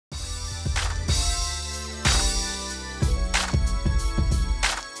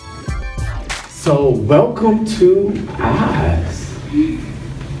So welcome to Eyes.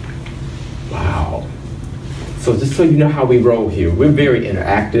 Wow. So just so you know how we roll here, we're very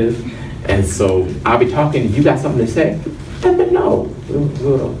interactive. And so I'll be talking, you got something to say? Let me know. A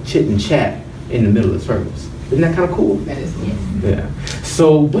little chit and chat in the middle of the service. Isn't that kind of cool? That is cool. Yeah.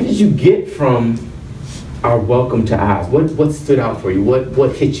 So what did you get from our welcome to Eyes? What stood out for you?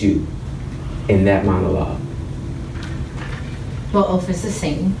 What hit you in that monologue? Well, Ophis is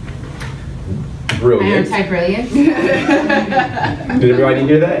Satan. Brilliant. Anti-brilliant. Did everybody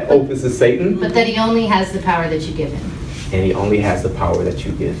hear that? Ophis is Satan. But that he only has the power that you give him. And he only has the power that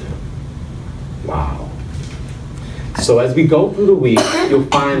you give him. Wow. So as we go through the week, you'll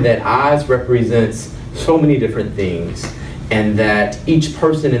find that Eyes represents so many different things, and that each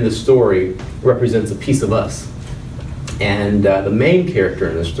person in the story represents a piece of us. And the main character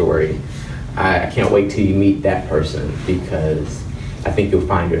in the story, I can't wait till you meet that person, because I think you'll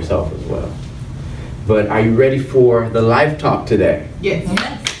find yourself as well. But are you ready for the life talk today? Yes.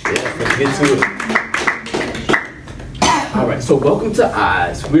 Yes, let's get to it. All right, so welcome to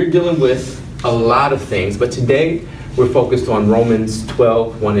Eyes. We're dealing with a lot of things, but today we're focused on Romans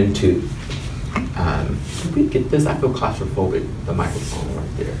 12, 1 and 2. Can we get this? I feel claustrophobic, the microphone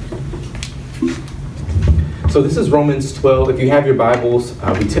right there. So this is Romans 12. If you have your Bibles,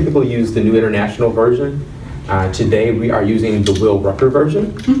 we typically use the New International Version. Today we are using the Will Rucker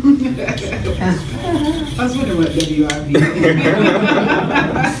version. I was wondering what WRV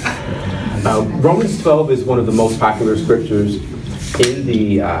Romans 12 is one of the most popular scriptures in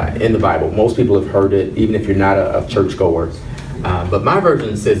the Bible. Most people have heard it, even if you're not a churchgoer. But my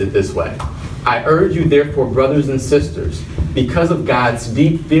version says it this way. I urge you therefore, brothers and sisters, because of God's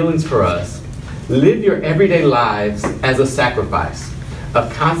deep feelings for us, live your everyday lives as a sacrifice, a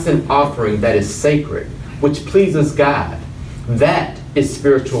constant offering that is sacred, which pleases God. That is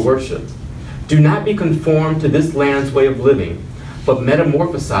spiritual worship. Do not be conformed to this land's way of living, but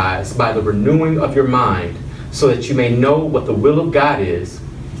metamorphosize by the renewing of your mind, so that you may know what the will of God is,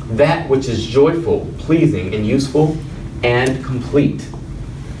 that which is joyful, pleasing, and useful, and complete.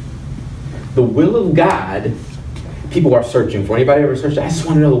 The will of God, people are searching for. Anybody ever searched? I just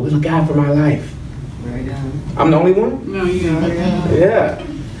want to know the will of God for my life. Right on. I'm the only one? No, you know. Yeah.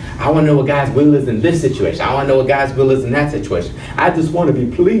 I want to know what God's will is in this situation. I want to know what God's will is in that situation. I just want to be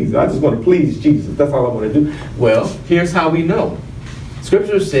pleased. I just want to please Jesus. That's all I want to do. Well, here's how we know.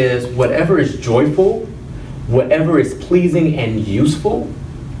 Scripture says whatever is joyful, whatever is pleasing and useful,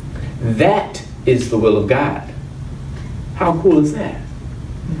 that is the will of God. How cool is that?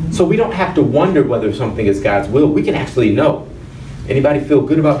 So we don't have to wonder whether something is God's will. We can actually know. Anybody feel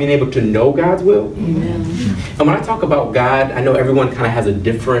good about being able to know God's will? Amen. And when I talk about God, I know everyone kind of has a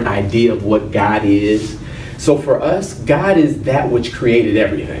different idea of what God is. So for us, God is that which created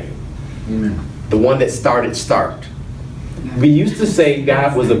everything. Amen. The one that started start. We used to say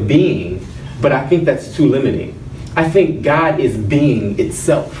God was a being, but I think that's too limiting. I think God is being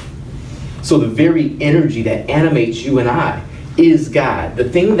itself. So the very energy that animates you and I is God. The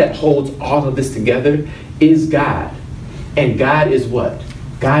thing that holds all of this together is God. And God is what?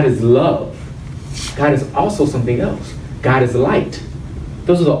 God is love. God is also something else. God is light.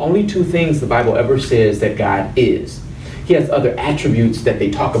 Those are the only two things the Bible ever says that God is. He has other attributes that they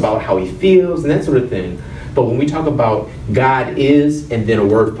talk about how he feels and that sort of thing. But when we talk about God is and then a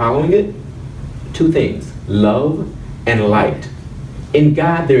word following it, two things, love and light. In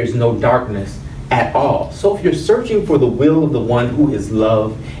God, there is no darkness at all. So if you're searching for the will of the one who is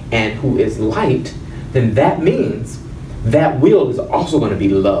love and who is light, then that means that will is also going to be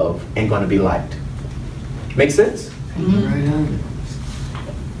love and going to be light. Make sense? Mm-hmm. Right on.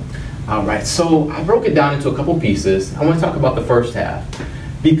 All right, so I broke it down into a couple pieces. I want to talk about the first half.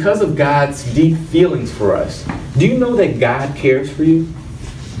 Because of God's deep feelings for us, do you know that God cares for you?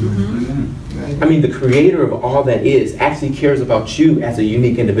 Mm-hmm. Right. I mean, the creator of all that is actually cares about you as a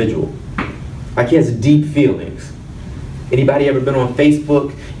unique individual. Like he has deep feelings. Anybody ever been on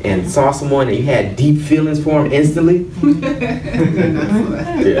Facebook and saw someone and you had deep feelings for them instantly?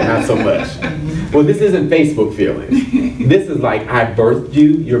 Yeah, not so much. Well, this isn't Facebook feelings. This is like, I birthed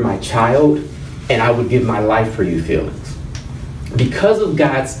you, you're my child, and I would give my life for you feelings. Because of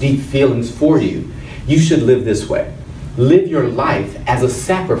God's deep feelings for you, you should live this way. Live your life as a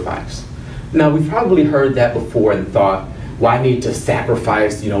sacrifice. Now, we've probably heard that before and thought, well, I need to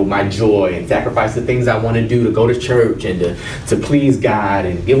sacrifice, my joy and sacrifice the things I want to do to go to church and to please God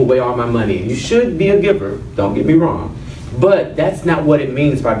and give away all my money. You should be a giver, don't get me wrong. But that's not what it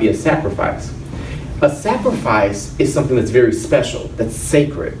means by be a sacrifice. A sacrifice is something that's very special, that's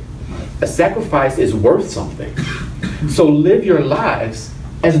sacred. A sacrifice is worth something. So live your lives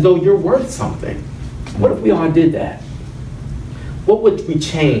as though you're worth something. What if we all did that? What would we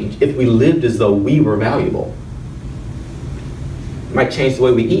change if we lived as though we were valuable? Might change the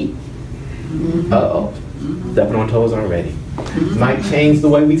way we eat. Uh-oh. Stepping on toes already. Might change the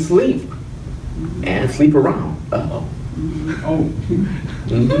way we sleep. And sleep around. Uh-oh.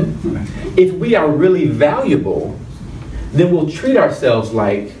 If we are really valuable, then we'll treat ourselves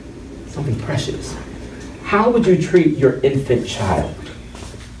like something precious. How would you treat your infant child?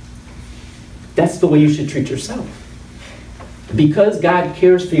 That's the way you should treat yourself. Because God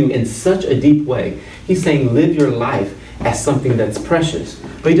cares for you in such a deep way, he's saying live your life as something that's precious.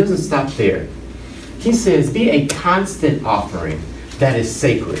 But he doesn't stop there. He says be a constant offering that is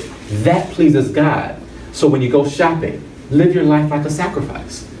sacred. That pleases God. So when you go shopping, live your life like a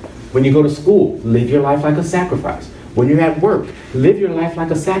sacrifice. When you go to school, live your life like a sacrifice. When you're at work, live your life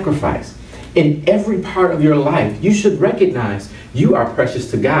like a sacrifice. In every part of your life, you should recognize you are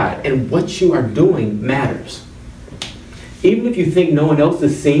precious to God and what you are doing matters. Even if you think no one else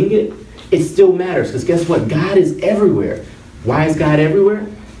is seeing it, it still matters, because guess what? God is everywhere. Why is God everywhere?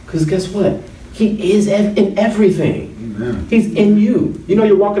 Because guess what? He is in everything. Amen. He's in you. You know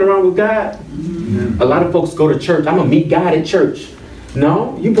you're walking around with God? Amen. A lot of folks go to church. I'm going to meet God at church.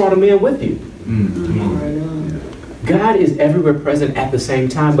 No, you brought him in with you. God is everywhere present at the same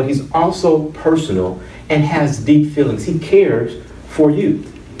time, but he's also personal and has deep feelings. He cares for you.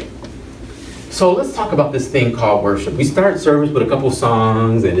 So let's talk about this thing called worship. We start service with a couple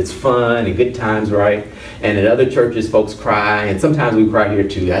songs, and it's fun and good times, right? And at other churches, folks cry, and sometimes we cry here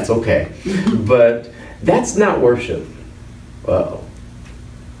too. That's okay. But that's not worship. Uh-oh.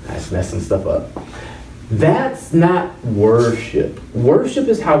 That's messing stuff up. That's not worship. Worship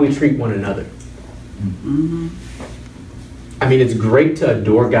is how we treat one another. I mean, it's great to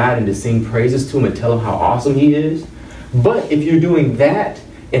adore God and to sing praises to him and tell him how awesome he is. But if you're doing that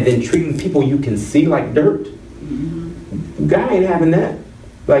and then treating people you can see like dirt, God ain't having that.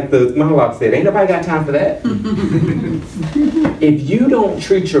 Like the monologue said, ain't nobody got time for that. If you don't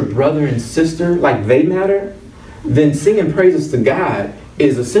treat your brother and sister like they matter, then singing praises to God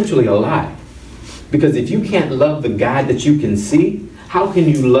is essentially a lie. Because if you can't love the God that you can see, how can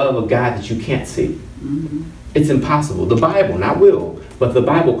you love a God that you can't see? It's impossible. The Bible, not will, but the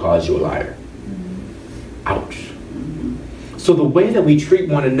Bible calls you a liar. Ouch. So the way that we treat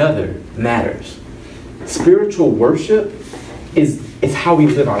one another matters. Spiritual worship is how we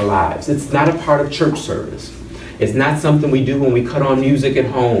live our lives. It's not a part of church service. It's not something we do when we cut on music at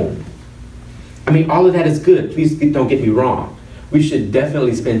home. I mean, all of that is good. Please don't get me wrong. We should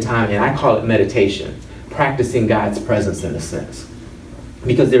definitely spend time, and I call it meditation, practicing God's presence in a sense.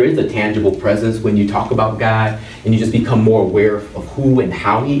 Because there is a tangible presence when you talk about God and you just become more aware of who and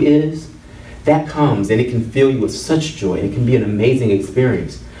how he is. That comes and it can fill you with such joy. It can be an amazing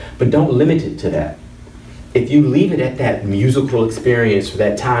experience. But don't limit it to that. If you leave it at that musical experience or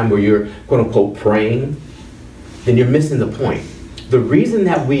that time where you're quote unquote praying, then you're missing the point. The reason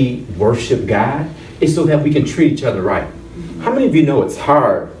that we worship God is so that we can treat each other right. How many of you know it's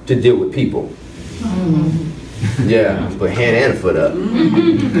hard to deal with people? Yeah, put a hand and a foot up.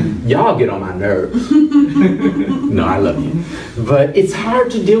 Y'all get on my nerves. No, I love you. But it's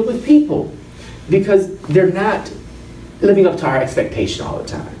hard to deal with people because they're not living up to our expectation all the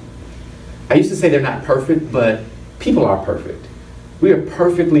time. I used to say they're not perfect, but people are perfect. We are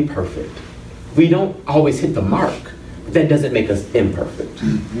perfectly perfect. We don't always hit the mark, but that doesn't make us imperfect.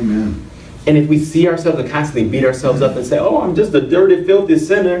 Amen. And if we see ourselves and constantly beat ourselves up and say, oh, I'm just a dirty, filthy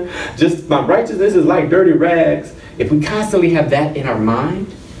sinner, just my righteousness is like dirty rags. If we constantly have that in our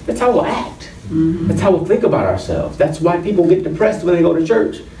mind, that's how we'll act. That's how we'll think about ourselves. That's why people get depressed when they go to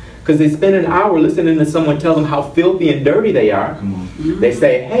church. Because they spend an hour listening to someone tell them how filthy and dirty they are. They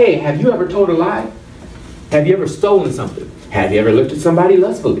say, hey, have you ever told a lie? Have you ever stolen something? Have you ever looked at somebody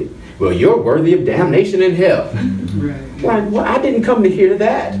lustfully? Well, you're worthy of damnation in hell. Like, well, I didn't come to hear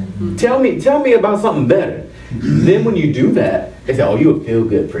that. Tell me about something better. Then when you do that, they say, oh, you a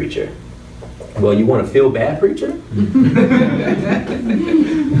feel-good preacher. Well, you want a feel-bad preacher?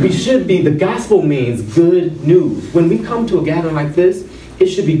 We should be, the gospel means good news. When we come to a gathering like this, it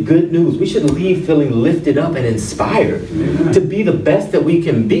should be good news. We should leave feeling lifted up and inspired to be the best that we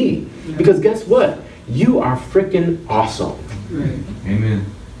can be. Because guess what? You are freaking awesome. Amen.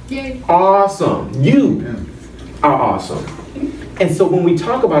 Yay. Awesome. You are awesome. And so when we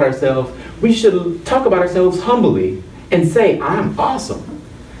talk about ourselves, we should talk about ourselves humbly and say, I'm awesome.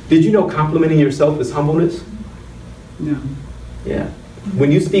 Did you know complimenting yourself is humbleness? No. Yeah.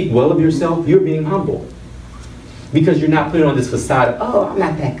 When you speak well of yourself, you're being humble. Because you're not putting on this facade of, oh, I'm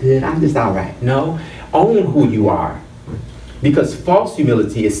not that good, I'm just all right. No, own who you are. Because false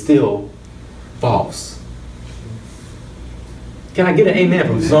humility is still false. Can I get an amen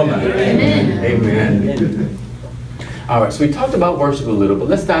from somebody? Amen. Amen. All right, so we talked about worship a little, but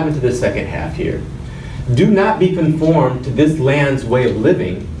let's dive into the second half here. Do not be conformed to this land's way of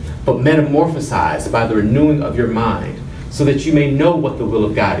living, but metamorphosized by the renewing of your mind, so that you may know what the will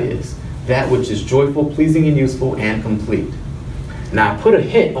of God is, that which is joyful, pleasing, and useful, and complete. Now, I put a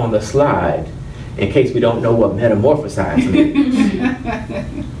hint on the slide in case we don't know what metamorphosize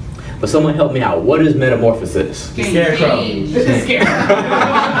means. But someone help me out. What is metamorphosis? Scarecrow.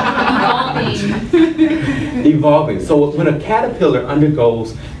 Evolving. Evolving. So when a caterpillar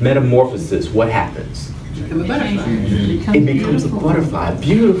undergoes metamorphosis, what happens? Become a butterfly. It becomes a butterfly.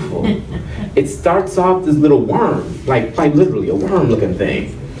 Beautiful. It starts off this little worm, like literally a worm-looking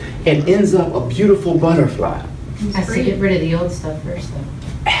thing, and ends up a beautiful butterfly. Has to get rid of the old stuff first, though.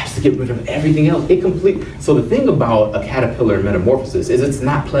 Has to get rid of everything else. So the thing about a caterpillar metamorphosis is it's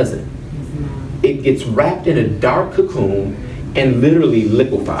not pleasant. It gets wrapped in a dark cocoon and literally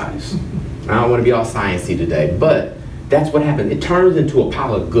liquefies. I don't want to be all sciencey today, but that's what happens. It turns into a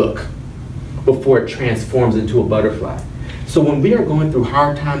pile of gook before it transforms into a butterfly. So when we are going through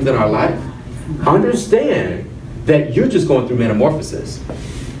hard times in our life, understand that you're just going through metamorphosis.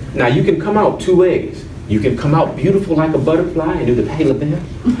 Now you can come out two ways. You can come out beautiful like a butterfly and do the Pale Bear,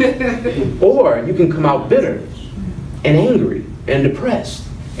 or you can come out bitter and angry and depressed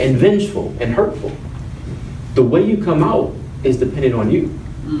and vengeful and hurtful. The way you come out is dependent on you.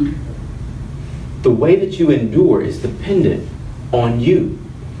 The way that you endure is dependent on you.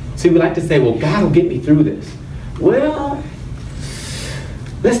 See, we like to say, well, God will get me through this. Well,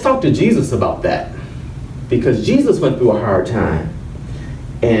 let's talk to Jesus about that. Because Jesus went through a hard time.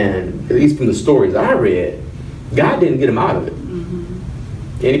 And at least from the stories I read, God didn't get him out of it.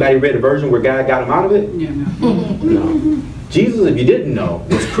 Anybody read a version where God got him out of it? Yeah, no. No. Jesus, if you didn't know,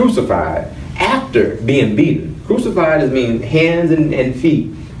 was crucified after being beaten. Crucified is mean hands and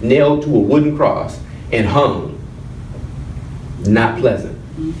feet nailed to a wooden cross and hung. Not pleasant.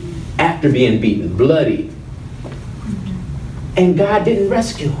 After being beaten, bloody. And God didn't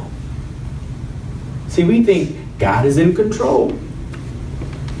rescue him. See, we think God is in control.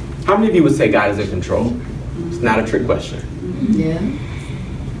 How many of you would say God is in control? It's not a trick question. Yeah.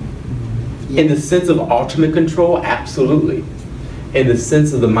 In the sense of ultimate control, absolutely. In the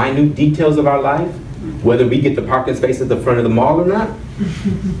sense of the minute details of our life, whether we get the parking space at the front of the mall or not,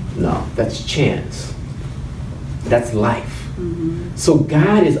 no, that's chance. That's life. So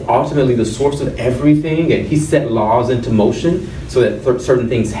God is ultimately the source of everything, and he set laws into motion so that certain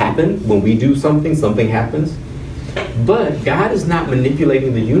things happen. When we do something, something happens. But God is not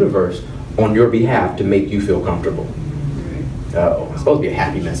manipulating the universe on your behalf to make you feel comfortable. Uh-oh, it's supposed to be a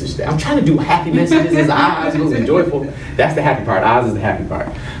happy message today. I'm trying to do happy messages. It's Oz, supposed to be joyful. That's the happy part. Oz is the happy part.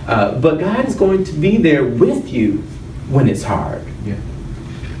 But God is going to be there with you when it's hard. Yeah.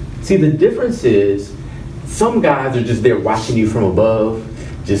 See, the difference is some guys are just there watching you from above,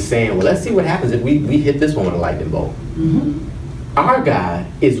 just saying, well, let's see what happens if we hit this one with a lightning bolt. Our God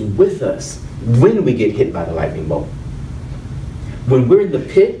is with us when we get hit by the lightning bolt. When we're in the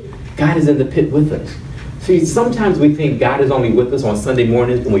pit, God is in the pit with us. See, sometimes we think God is only with us on Sunday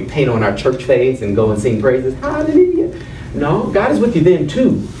mornings when we paint on our church face and go and sing praises. Hallelujah. No, God is with you then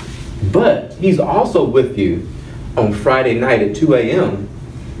too. But he's also with you on Friday night at 2 a.m.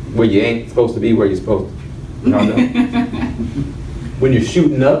 where you ain't supposed to be where you're supposed to. No, no. When you're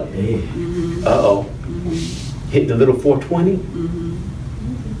shooting up, hitting the little 420.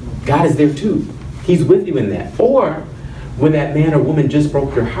 God is there too. He's with you in that. Or when that man or woman just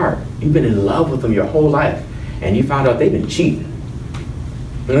broke your heart, you've been in love with them your whole life, and you found out they've been cheating.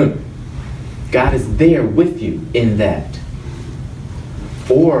 God is there with you in that.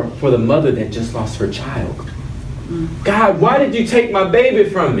 Or for the mother that just lost her child. God, why did you take my baby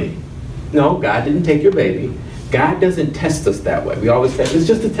from me? No, God didn't take your baby. God doesn't test us that way. We always say, it's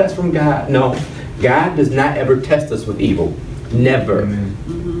just a test from God. No, God does not ever test us with evil. Never.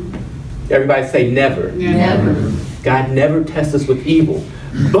 Everybody say never. Never. God never tests us with evil.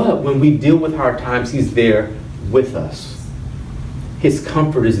 But when we deal with hard times, he's there with us. His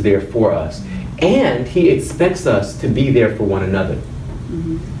comfort is there for us. And he expects us to be there for one another.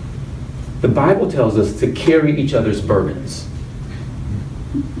 The Bible tells us to carry each other's burdens.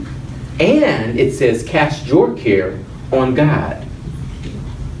 And it says, cast your care on God,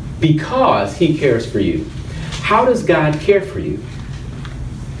 because he cares for you. How does God care for you?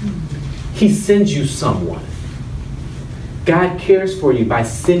 He sends you someone. God cares for you by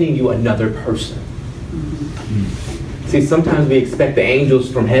sending you another person. See, sometimes we expect the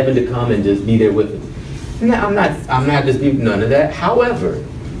angels from heaven to come and just be there with us. No, I'm not disputing none of that. However,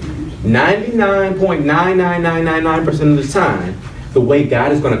 99.99999% of the time, the way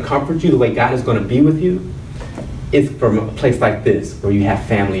God is going to comfort you, the way God is going to be with you, is from a place like this, where you have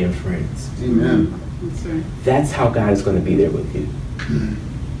family and friends. Amen. That's right. That's how God is going to be there with you.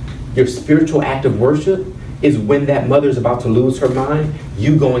 Your spiritual act of worship is when that mother's about to lose her mind,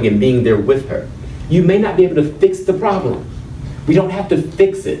 you going and being there with her. You may not be able to fix the problem. We don't have to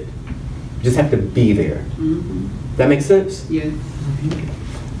fix it. You just have to be there. That makes sense? Yes.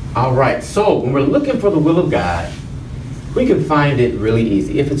 All right, so when we're looking for the will of God, we can find it really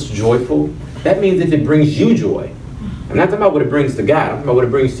easy. If it's joyful, that means if it brings you joy. I'm not talking about what it brings to God, I'm talking about what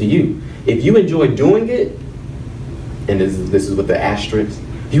it brings to you. If you enjoy doing it, and this is with the asterisk,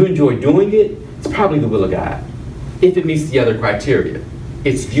 if you enjoy doing it, it's probably the will of God. If it meets the other criteria,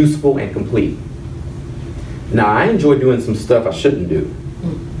 it's useful and complete. Now, I enjoy doing some stuff I shouldn't do.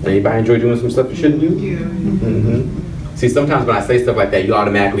 Anybody enjoy doing some stuff you shouldn't do? Yeah. See, sometimes when I say stuff like that, you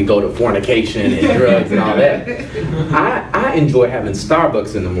automatically go to fornication and drugs and all that. I enjoy having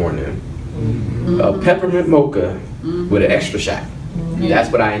Starbucks in the morning, a peppermint mocha with an extra shot.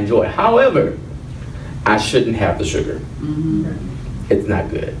 That's what I enjoy. However, I shouldn't have the sugar. It's not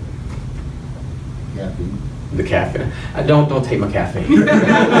good. Caffeine. The caffeine. Don't take my caffeine.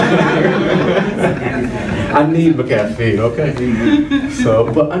 I need my caffeine, okay?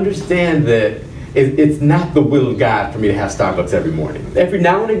 So, but understand that it's not the will of God for me to have Starbucks every morning. Every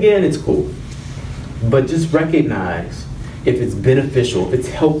now and again, it's cool. But just recognize if it's beneficial, if it's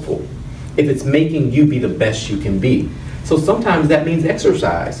helpful, if it's making you be the best you can be. So sometimes that means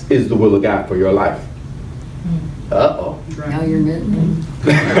exercise is the will of God for your life. Uh-oh. Now you're knitting.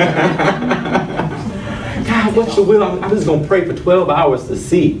 God, what's the will? I'm just going to pray for 12 hours to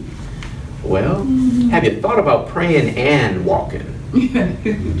see. Well, have you thought about praying and walking?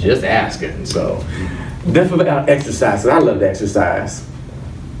 Just asking. So, definitely about exercise. I love to exercise.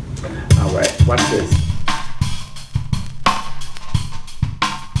 All right, watch this.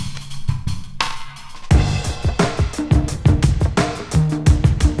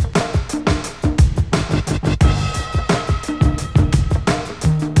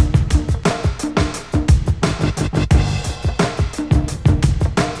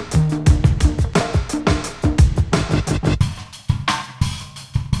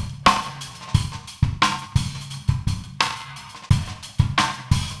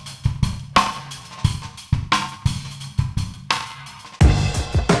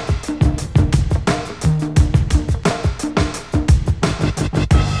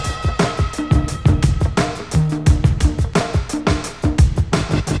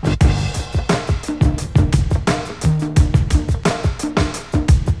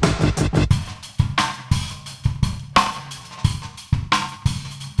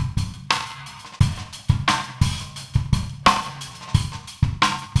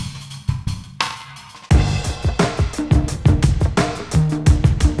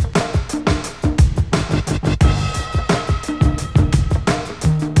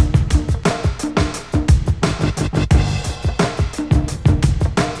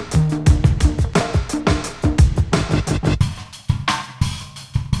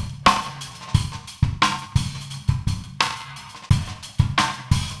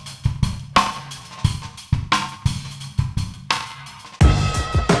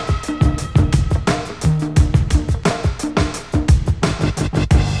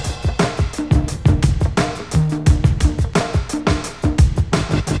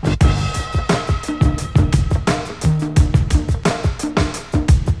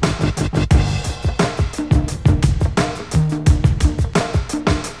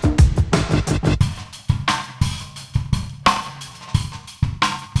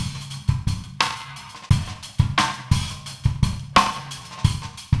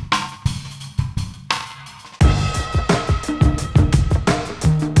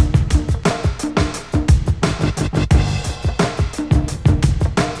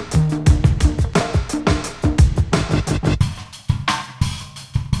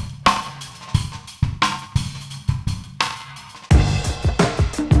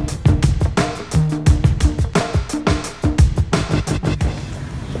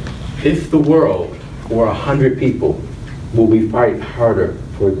 If the world were 100 people, will we fight harder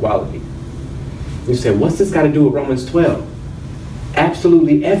for equality? You say, what's this got to do with Romans 12?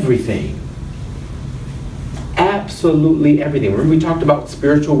 Absolutely everything. Absolutely everything. Remember we talked about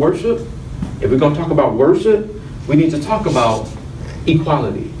spiritual worship? If we're going to talk about worship, we need to talk about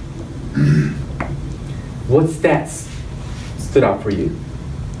equality. What stats stood out for you?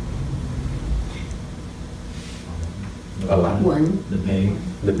 A lot. One. The pay.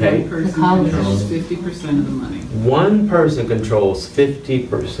 The pay? One person college. controls 50% of the money. One person controls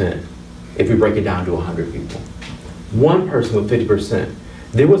 50%, if we break it down to 100 people. One person with 50%.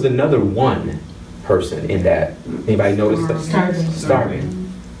 There was another one person in that. Anybody notice that? Starving.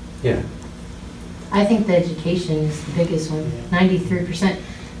 Starving. Yeah. I think the education is the biggest one, 93%.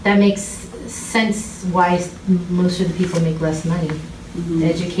 That makes sense why most of the people make less money. Mhm.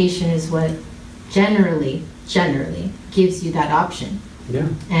 Education is what generally gives you that option. Yeah.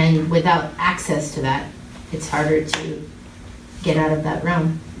 And without access to that, it's harder to get out of that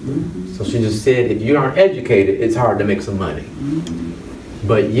realm. So she just said, if you aren't educated, it's hard to make some money.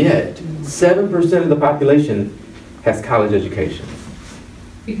 But yet, 7% of the population has college education.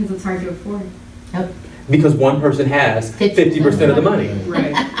 Because it's hard to afford. Yep. Because one person has 50% of the money.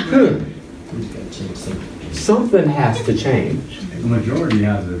 Right. Something has to change. The majority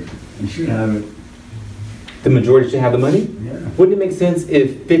has it. You should have it. The majority should have the money? Yeah. Wouldn't it make sense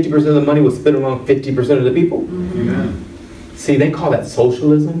if 50% of the money was spent among 50% of the people? Amen. See, they call that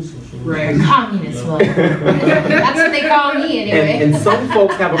socialism. Right. Communist law. That's what they call me anyway. And some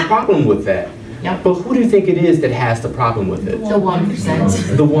folks have a problem with that. Yep. But who do you think it is that has the problem with it? The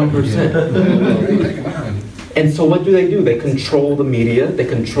 1%. The 1%. And so what do? They control the media, they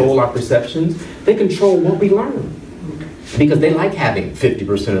control our perceptions, they control what we learn. Because they like having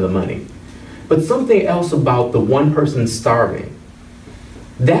 50% of the money. But something else about the one person starving,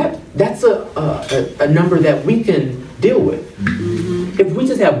 that's a number that we can deal with. If we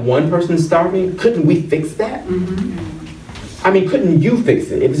just have one person starving, couldn't we fix that? I mean, couldn't you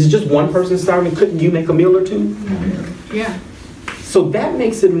fix it? If it's just one person starving, couldn't you make a meal or two? Yeah. So that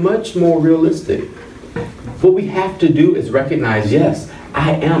makes it much more realistic. What we have to do is recognize, yes,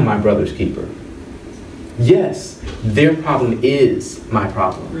 I am my brother's keeper. Yes, their problem is my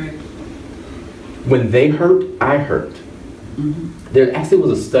problem. Right. When they hurt, I hurt. There actually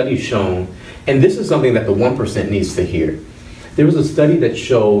was a study shown, and this is something that the 1% needs to hear. There was a study that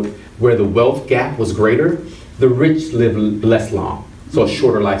showed where the wealth gap was greater, the rich live less long, so a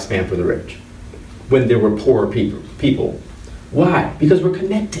shorter lifespan for the rich, when there were poorer people. Why? Because we're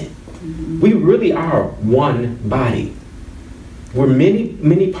connected. We really are one body. We're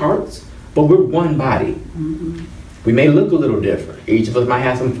many parts, but we're one body. We may look a little different. Each of us might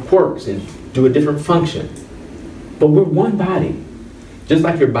have some quirks and do a different function, but we're one body. Just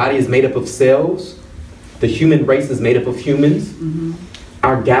like your body is made up of cells, the human race is made up of humans,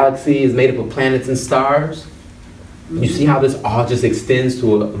 our galaxy is made up of planets and stars. You see how this all just extends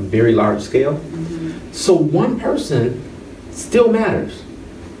to a very large scale? So one person still matters,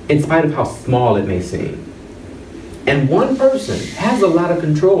 in spite of how small it may seem. And one person has a lot of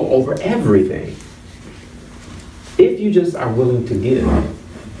control over everything, if you just are willing to give.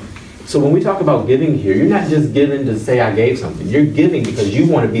 So when we talk about giving here, you're not just giving to say I gave something. You're giving because you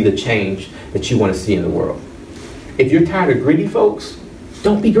want to be the change that you want to see in the world. If you're tired of greedy folks,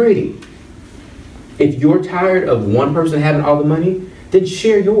 don't be greedy. If you're tired of one person having all the money, then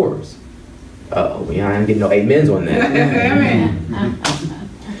share yours. Oh, I didn't get no amens on that.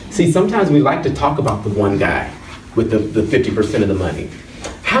 See, sometimes we like to talk about the one guy with the 50% of the money.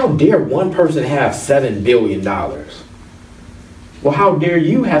 How dare one person have $7 billion? Well, how dare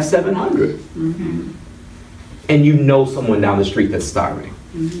you have 700? And you know someone down the street that's starving.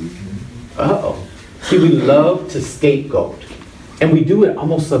 Uh-oh. See, we love to scapegoat. And we do it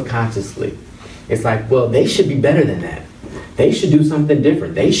almost subconsciously. It's like, well, they should be better than that. They should do something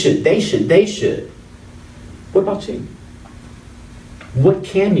different. They should. What about you? What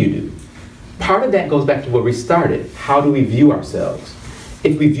can you do? Part of that goes back to where we started. How do we view ourselves?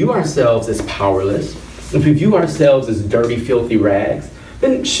 If we view ourselves as powerless, if we view ourselves as dirty, filthy rags,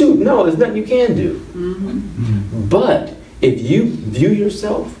 then shoot, no, there's nothing you can do. But if you view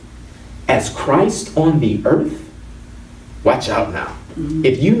yourself as Christ on the earth, watch out now.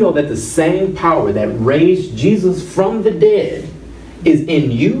 If you know that the same power that raised Jesus from the dead is in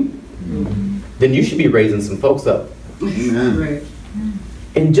you, then you should be raising some folks up. Right.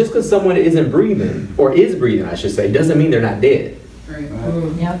 And just because someone isn't breathing, or is breathing, I should say, doesn't mean they're not dead. Right.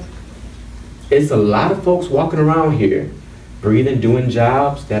 Yep. It's a lot of folks walking around here, breathing, doing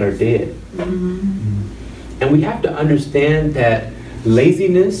jobs that are dead. And we have to understand that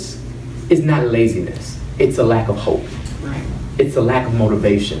laziness is not laziness. It's a lack of hope. Right. It's a lack of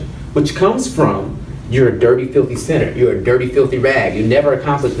motivation, which comes from you're a dirty, filthy sinner. You're a dirty, filthy rag. You never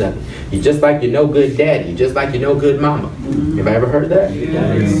accomplished nothing. You're just like your no good daddy. You're just like your no good mama. Have I ever heard that?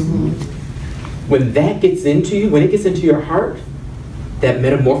 Yes. When that gets into you, when it gets into your heart, that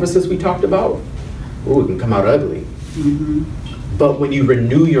metamorphosis we talked about, ooh, it can come out ugly. But when you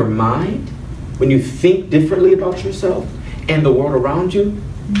renew your mind, when you think differently about yourself and the world around you,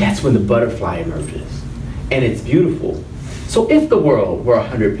 That's when the butterfly emerges. And it's beautiful. So if the world were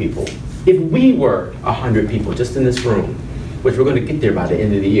 100 people, if we were 100 people just in this room, which we're going to get there by the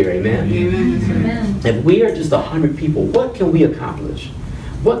end of the year, amen? Amen. If we are just 100 people, what can we accomplish?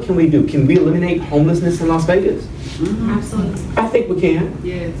 What can we do? Can we eliminate homelessness in Las Vegas? Absolutely. I think we can.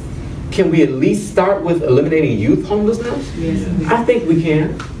 Yes. Can we at least start with eliminating youth homelessness? Yes. I think we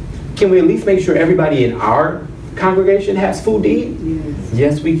can. Can we at least make sure everybody in our congregation has food to eat? Yes.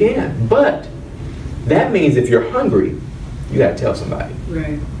 Yes, we can. But that means if you're hungry, you got to tell somebody.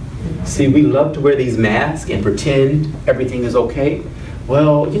 Right. See, we love to wear these masks and pretend everything is okay.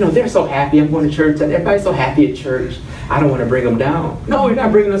 Well, you know, they're so happy. I'm going to church. Everybody's so happy at church. I don't want to bring them down. No, you're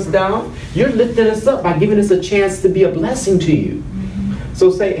not bringing us down. You're lifting us up by giving us a chance to be a blessing to you. So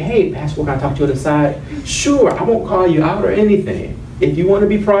say, hey, Pastor, can I talk to you on the side? Sure, I won't call you out or anything. If you want to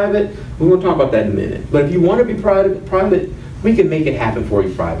be private, we're going to talk about that in a minute. But if you want to be private, we can make it happen for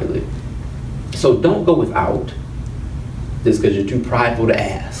you privately. So don't go without just because you're too prideful to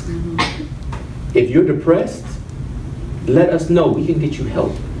ask. If you're depressed, let us know. We can get you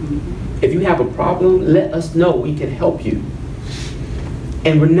help. If you have a problem, let us know. We can help you.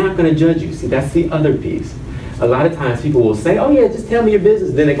 And we're not going to judge you. See, that's the other piece. A lot of times people will say, oh yeah, just tell me your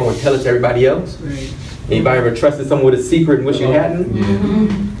business. Then they're going to tell it to everybody else. Right. Anybody ever trusted someone with a secret and wish you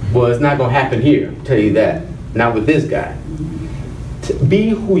hadn't? Well, it's not going to happen here. I'll tell you that. Not with this guy. To be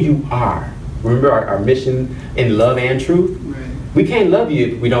who you are. Remember our mission in love and truth? Right. We can't love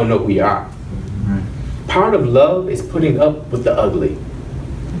you if we don't know who you are. Part of love is putting up with the ugly.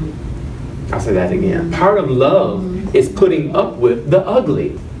 I'll say that again. Part of love is putting up with the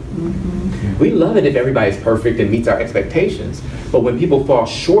ugly. We love it if everybody's perfect and meets our expectations. But when people fall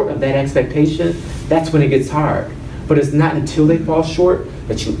short of that expectation, that's when it gets hard. But it's not until they fall short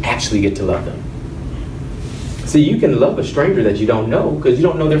that you actually get to love them. See, you can love a stranger that you don't know because you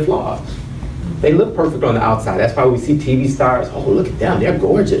don't know their flaws. They look perfect on the outside. That's why we see TV stars, oh, look at them, they're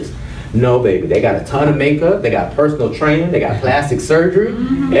gorgeous. No, baby, they got a ton of makeup, they got personal training, they got plastic surgery,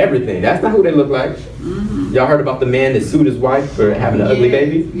 everything. That's not who they look like. Y'all heard about the man that sued his wife for having an ugly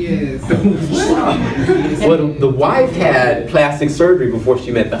baby? Yes. Well, the wife had plastic surgery before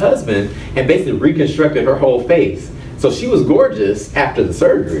she met the husband and basically reconstructed her whole face. So she was gorgeous after the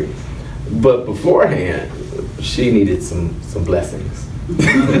surgery, but beforehand, she needed some blessings.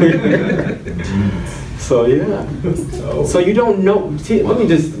 So yeah. So you don't know. See, let me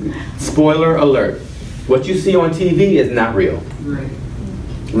just, spoiler alert. What you see on TV is not real. Right.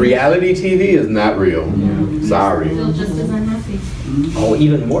 Reality TV is not real. Sorry. Feel just as unhappy. Oh,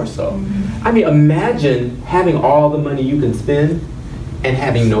 even more so. I mean, imagine having all the money you can spend and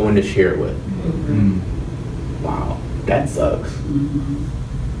having no one to share it with. Wow, that sucks.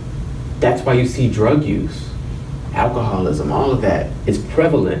 That's why you see drug use, alcoholism, all of that is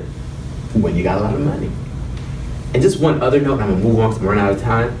prevalent when you got a lot of money. And just one other note, and I'm gonna move on because I'm running out of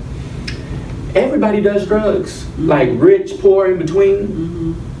time. Everybody does drugs, like rich, poor, in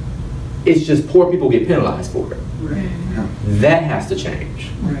between. It's just poor people get penalized for it. Right. That has to change.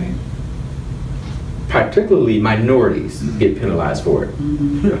 Right. Particularly minorities get penalized for it.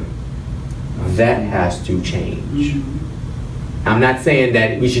 That has to change. I'm not saying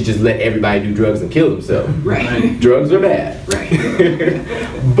that we should just let everybody do drugs and kill themselves. Right. Drugs are bad. Right.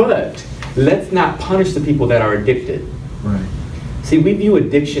 But let's not punish the people that are addicted. Right. See, we view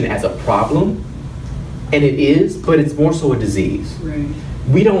addiction as a problem, and it is, but it's more so a disease. Right.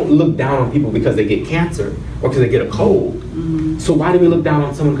 We don't look down on people because they get cancer or because they get a cold. So why do we look down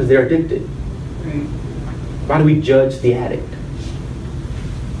on someone because they're addicted? Right. Why do we judge the addict?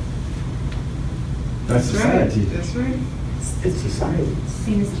 That's society. That's right. It's society.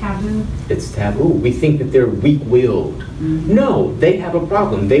 Seen as taboo. It's taboo. We think that they're weak-willed. No, they have a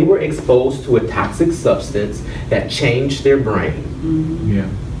problem. They were exposed to a toxic substance that changed their brain. Yeah.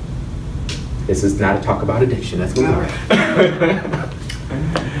 This is not a talk about addiction. Let's move All on. right.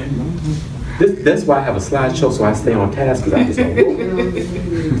 That's why I have a slideshow, so I stay on task because I just go.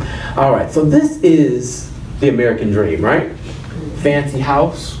 All right, so this is the American dream, right? Fancy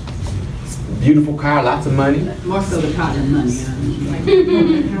house, beautiful car, lots of money. More so the car than money.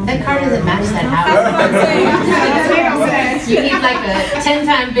 That car doesn't match that house. You need like a 10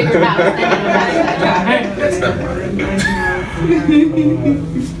 times bigger house than it'll match that car.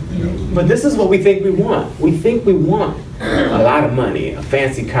 But this is what we think we want. We think we want a lot of money, a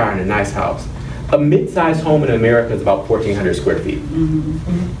fancy car, and a nice house. A mid-sized home in America is about 1,400 square feet.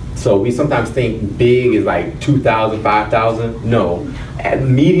 So we sometimes think big is like 2,000, 5,000. No, at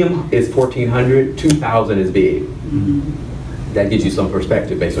medium is 1,400, 2,000 is big. That gives you some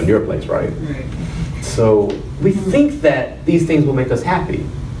perspective based on your place, right? Right. So we think that these things will make us happy.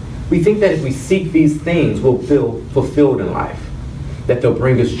 We think that if we seek these things, we'll feel fulfilled in life, that they'll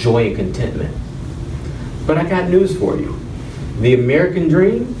bring us joy and contentment. But I got news for you. The American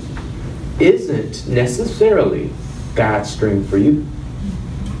dream isn't necessarily God's dream for you.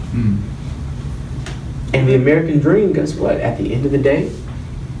 And the American dream, guess what? At the end of the day,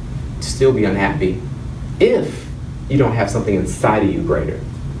 still be unhappy if you don't have something inside of you greater.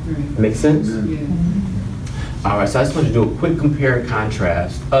 Right. Make sense? Yeah. All right, so I just want to do a quick compare and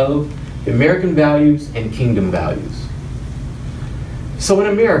contrast of American values and kingdom values. So in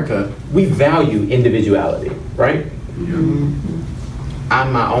America, we value individuality, right?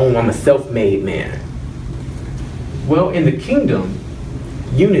 I'm a self-made man. Well, in the kingdom,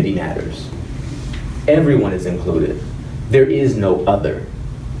 unity matters. Everyone is included. There is no other.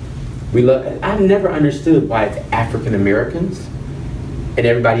 I've never understood why it's African Americans and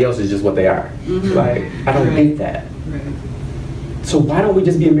everybody else is just what they are. Like, I don't get that. Right. So why don't we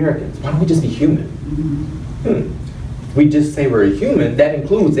just be Americans? Why don't we just be human? We just say we're a human, that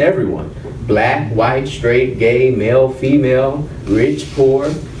includes everyone. Black, white, straight, gay, male, female, rich, poor,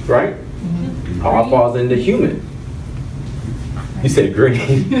 right? All falls into human. You said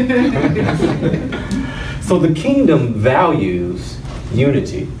green. So the kingdom values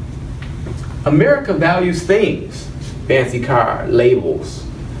unity. America values things. Fancy car, labels.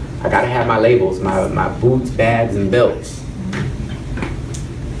 I gotta have my labels, my boots, bags, and belts.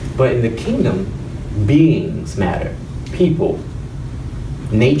 But in the kingdom, beings matter. People.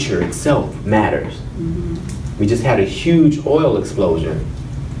 Nature itself matters. We just had a huge oil explosion.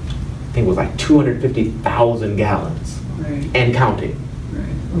 I think it was like 250,000 gallons. Right. And counting. Right.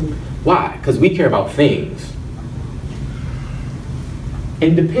 Why? Because we care about things.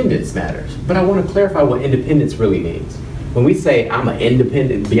 Independence matters. But I want to clarify what independence really means. When we say I'm an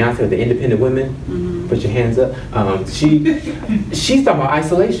independent, Beyonce with the independent women, put your hands up. She's talking about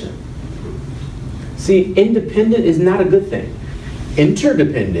isolation. See, independent is not a good thing.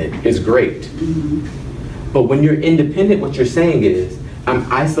 Interdependent is great. But when you're independent, what you're saying is,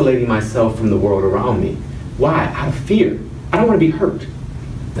 I'm isolating myself from the world around me. Why? Out of fear. I don't want to be hurt.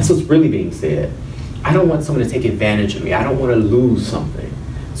 That's what's really being said. I don't want someone to take advantage of me. I don't want to lose something.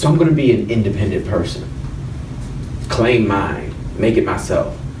 So I'm going to be an independent person. Claim mine. Make it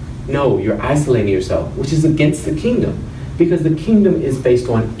myself. No, you're isolating yourself, which is against the kingdom. Because the kingdom is based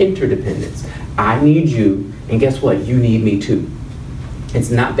on interdependence. I need you, and guess what? You need me too. It's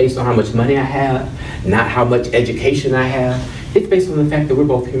not based on how much money I have, not how much education I have. It's based on the fact that we're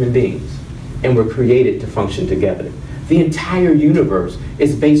both human beings, and we're created to function together. The entire universe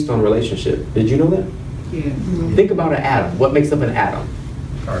is based on relationship. Did you know that? Yeah. Think about an atom. What makes up an atom?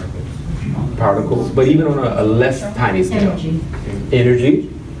 Particles. Particles, but even on a less tiny scale. Energy.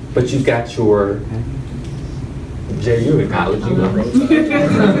 But you've got your, Jay, you're in college, you know. You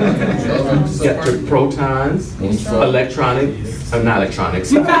got your protons, electronics, not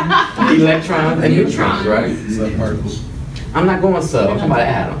electronics, electrons and neutrons, right? Subparticles. I'm not going sub, I'm talking about an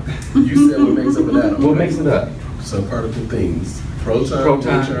atom. You said what makes up an atom. What makes it up? Subparticle things. Proton,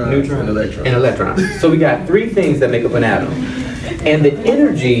 Proton, neutron, and and electron. So we got three things that make up an atom. And the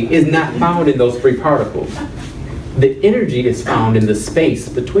energy is not found in those three particles. The energy is found in the space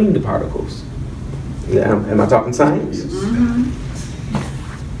between the particles. Am I talking science?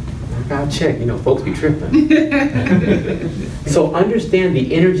 I gotta check, you know, folks be tripping. So understand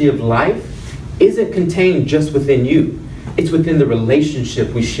the energy of life isn't contained just within you. It's within the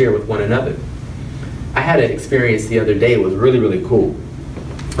relationship we share with one another. I had an experience the other day. It was really, really cool.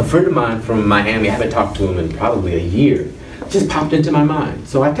 A friend of mine from Miami, I haven't talked to him in probably a year, just popped into my mind.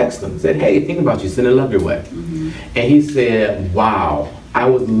 So I texted him, said, hey, thinking about you, sending love your way. And he said, wow, I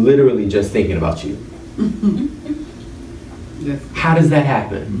was literally just thinking about you. Yes. How does that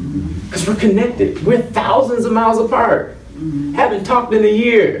happen? Because we're connected. We're thousands of miles apart. Haven't talked in a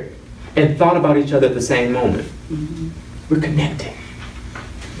year and thought about each other at the same moment. We're connected.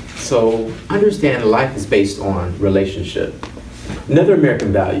 So understand life is based on relationship. Another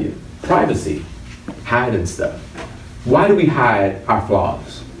American value, privacy, hiding stuff. Why do we hide our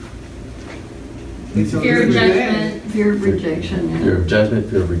flaws? Fear of judgment. Fear of rejection. Fear of judgment,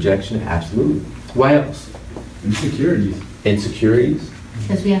 fear of rejection, absolutely. Why else? Insecurities. Insecurities,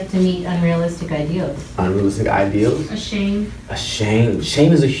 Because we have to meet unrealistic ideals. unrealistic ideals, A shame. a shame.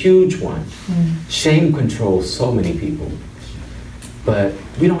 Shame is a huge one. Shame controls so many people. But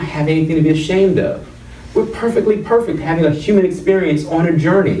we don't have anything to be ashamed of. We're perfectly perfect having a human experience on a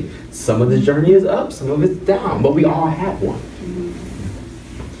journey. Some of the journey is up, some of it's down, but we all have one.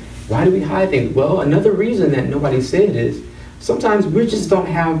 Why do we hide things? Well, another reason that nobody said is sometimes we just don't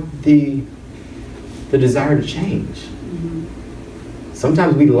have the the desire to change.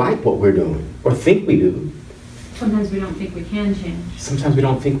 Sometimes we like what we're doing, or think we do. Sometimes we don't think we can change. Sometimes we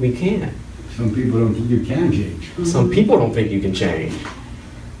don't think we can. Some people don't think you can change. Some people don't think you can change.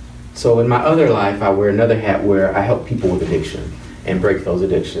 So in my other life, I wear another hat where I help people with addiction and break those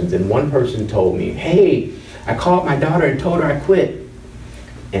addictions. And one person told me, hey, I called my daughter and told her I quit.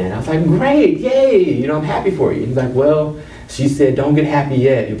 And I was like, great, yay, you know, I'm happy for you. He's like, well, she said, don't get happy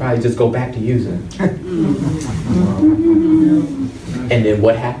yet. You'll probably just go back to using. And then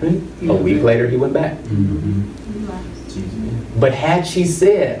what happened? A week later, he went back. But had she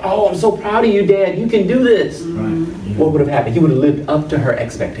said, oh, I'm so proud of you, Dad, you can do this, Right. what would have happened? He would have lived up to her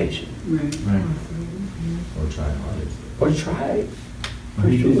expectation. Right. Or try harder. Or tried. But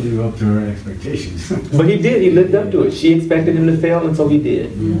he did live up to her expectations. But he did, he lived up to it. She expected him to fail, and so he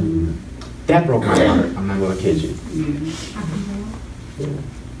did. That broke my heart, I'm not gonna kid you.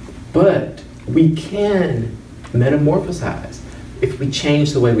 But we can metamorphosize if we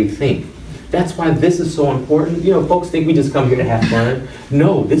change the way we think. That's why this is so important. You know, folks think we just come here to have fun.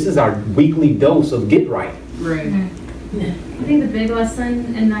 No, this is our weekly dose of get right. Right. I think the big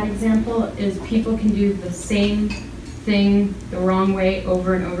lesson in that example is people can do the same thing the wrong way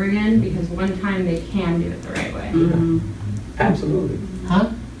over and over again because one time they can do it the right way. Absolutely.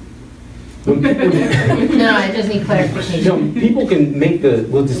 Huh? When people, No, I just need clarification. no, people can make the,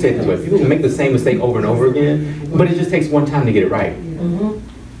 we'll just say it this way, people can make the same mistake over and over again, but it just takes one time to get it right.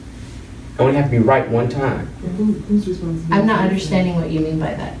 It only have to be right one time. Who's responsible? I'm not understanding what you mean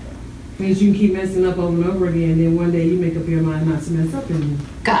by that. Means you keep messing up over and over again, then one day you make up your mind not to mess up anymore.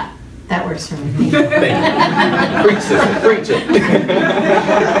 God, that works for me. Thank you. Preach, sister, preach it.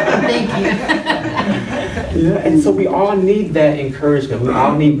 Thank you. Yeah, and so we all need that encouragement. We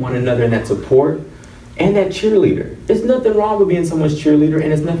all need one another and that support and that cheerleader. There's nothing wrong with being someone's cheerleader,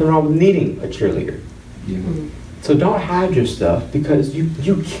 and there's nothing wrong with needing a cheerleader. So don't hide your stuff, because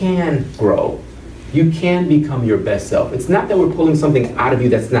you can grow. You can become your best self. It's not that we're pulling something out of you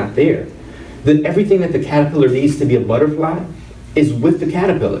that's not there. That everything that the caterpillar needs to be a butterfly is with the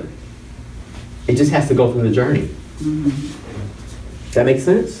caterpillar. It just has to go through the journey. Does that make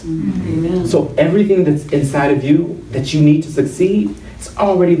sense? Amen. So everything that's inside of you that you need to succeed, it's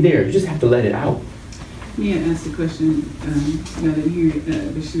already there. You just have to let it out. Yeah, asked the question, I didn't hear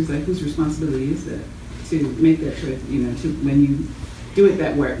it, but she was like, whose responsibility is that to make that choice, you know, to, when you do it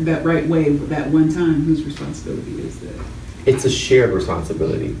that way, that right way, that one time, whose responsibility is that? It's a shared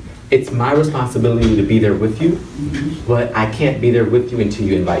responsibility. It's my responsibility to be there with you, but I can't be there with you until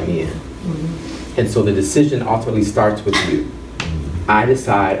you invite me in. And so the decision ultimately starts with you. I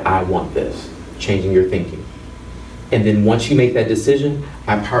decide I want this, changing your thinking. And then once you make that decision,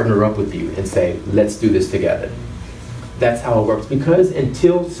 I partner up with you and say, let's do this together. That's how it works. Because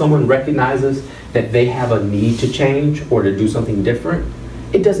until someone recognizes that they have a need to change or to do something different,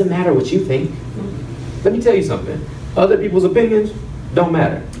 it doesn't matter what you think. Let me tell you something. Other people's opinions don't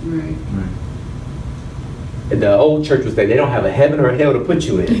matter. Right. The old church would say they don't have a heaven or a hell to put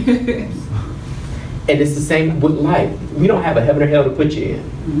you in. And it's the same with life. We don't have a heaven or hell to put you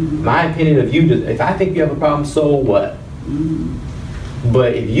in. My opinion of you, if I think you have a problem, so what?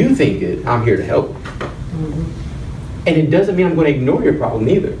 But if you think it, I'm here to help. And it doesn't mean I'm going to ignore your problem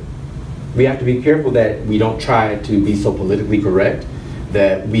either. We have to be careful that we don't try to be so politically correct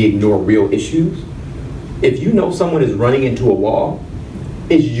that we ignore real issues. If you know someone is running into a wall,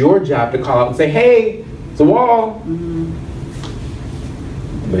 it's your job to call out and say, hey, it's a wall.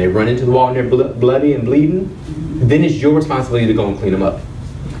 When they run into the wall and they're bloody and bleeding, then it's your responsibility to go and clean them up.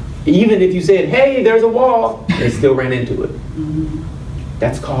 Even if you said, hey, there's a wall, they still ran into it.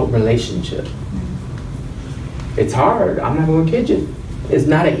 That's called relationship. It's hard, I'm not gonna kid you. It's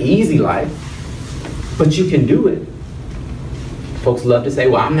not an easy life, but you can do it. Folks love to say,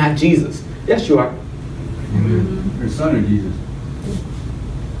 well, I'm not Jesus. Yes, you are. Your son of Jesus.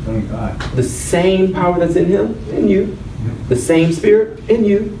 Son of God. The same power that's in him, in you. The same spirit in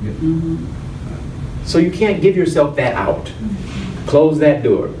you. So you can't give yourself that out. Close that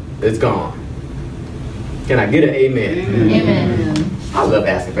door. It's gone. Can I get an amen? Amen. I love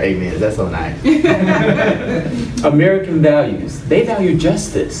asking for amens. That's so nice. American values. They value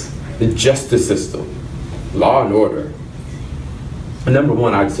justice. The justice system. Law and order. Number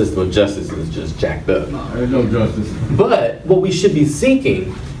one, our system of justice is just jacked up. There's no justice. But what we should be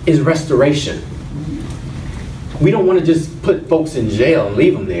seeking is restoration. We don't want to just put folks in jail and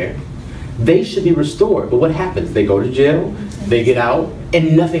leave them there. They should be restored. But what happens? They go to jail, they get out,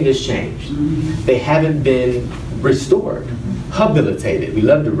 and nothing has changed. They haven't been restored. Habilitated. We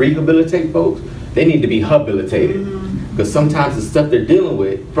love to rehabilitate folks. They need to be habilitated. Because because sometimes the stuff they're dealing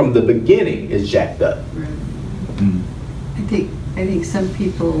with from the beginning is jacked up. I think some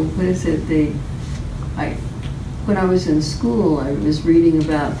people, what is it, when I was in school, I was reading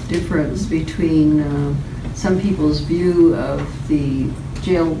about difference between some people's view of the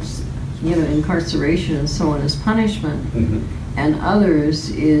jails, incarceration and so on as punishment, and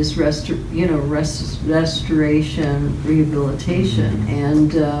others is restoration, rehabilitation,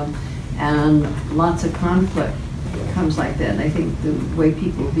 and lots of conflict comes like that. And I think the way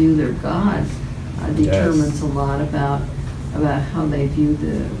people view their God determines a lot about how they view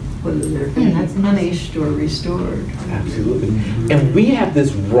whether they're going to be punished or restored. Absolutely. And we have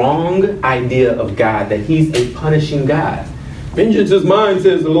this wrong idea of God, that he's a punishing God. Vengeance is mine,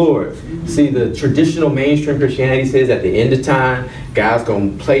 says the Lord. See, the traditional mainstream Christianity says at the end of time, God's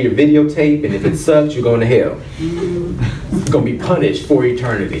going to play your videotape, and if it sucks, you're going to hell. You're going to be punished for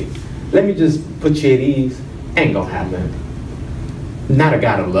eternity. Let me just put you at ease. Ain't going to happen. Not a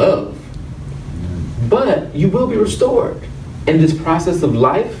God of love. But you will be restored. And this process of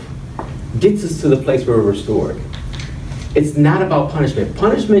life gets us to the place where we're restored. It's not about punishment.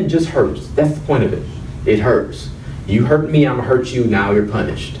 Punishment just hurts. That's the point of it. It hurts. You hurt me, I'm gonna hurt you, now you're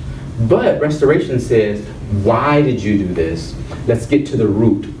punished. But restoration says, why did you do this? Let's get to the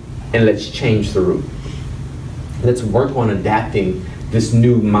root and let's change the root. Let's work on adapting this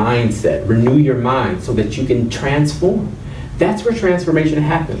new mindset. Renew your mind so that you can transform. That's where transformation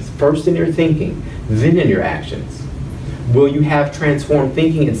happens. First in your thinking, then in your actions. Will you have transformed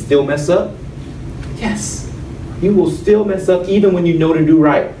thinking and still mess up? Yes. You will still mess up even when you know to do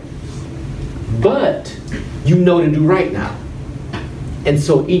right. But you know to do right now. And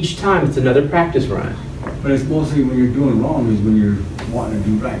so each time it's another practice run. But it's mostly when you're doing wrong is when you're wanting to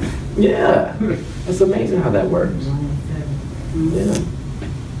do right. Yeah. It's amazing how that works. Yeah.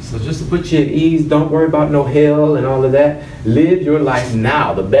 So just to put you at ease, don't worry about no hell and all of that. Live your life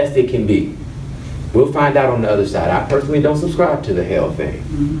now the best it can be. We'll find out on the other side. I personally don't subscribe to the hell thing.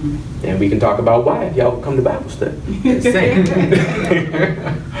 And we can talk about why if y'all come to Bible study. Same.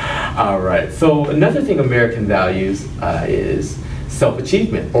 All right. So another thing American values is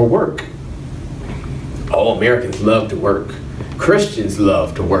self-achievement or work. Oh, Americans love to work. Christians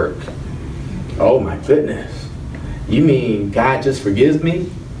love to work. Oh my goodness. You mean God just forgives me?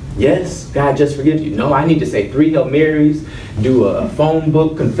 Yes, God just forgives you. No, I need to say 3 Hail Marys, do a phone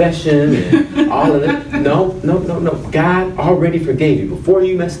book confession, and all of that. No. God already forgave you. Before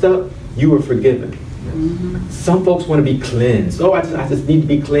you messed up, you were forgiven. Some folks want to be cleansed. Oh, I just need to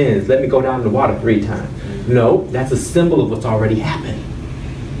be cleansed. Let me go down in the water 3 times. No, that's a symbol of what's already happened.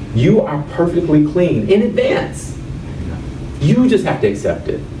 You are perfectly clean in advance. You just have to accept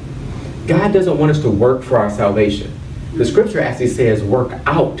it. God doesn't want us to work for our salvation. The scripture actually says work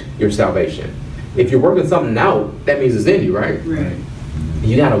out your salvation. If you're working something out, that means it's in you, right? Right.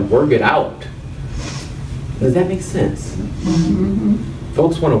 You got to work it out. Does that make sense?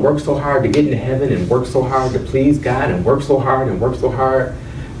 Folks want to work so hard to get into heaven and work so hard to please God and work so hard and work so hard.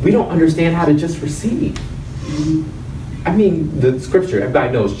 We don't understand how to just receive. I mean, the scripture,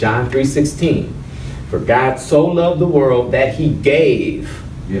 everybody knows, John 3:16. For God so loved the world that he gave.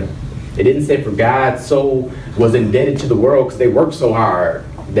 Yeah. It didn't say for God so was indebted to the world because they worked so hard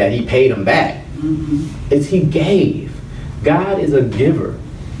that he paid them back. It's he gave. God is a giver.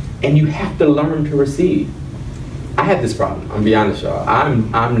 And you have to learn to receive. I have this problem. I'm gonna be honest, y'all.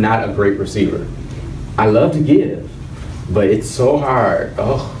 I'm not a great receiver. I love to give, but it's so hard.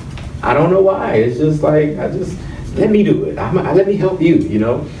 Oh, I don't know why. It's just like, let me do it. Let me help you, you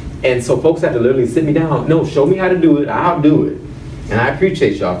know? And so folks have to literally sit me down. No, show me how to do it. I'll do it. And I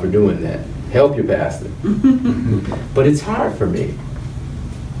appreciate y'all for doing that. Help your pastor. But it's hard for me.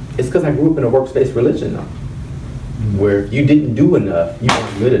 It's because I grew up in a works-based religion, though, where if you didn't do enough, you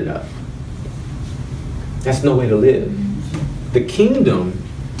weren't good enough. That's no way to live. The kingdom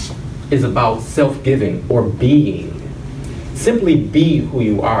is about self-giving or being. Simply be who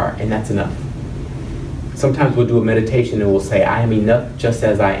you are, and that's enough. Sometimes we'll do a meditation and we'll say, I am enough just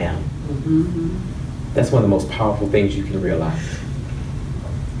as I am. That's one of the most powerful things you can realize.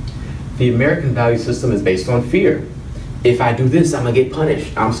 The American value system is based on fear. If I do this, I'm gonna get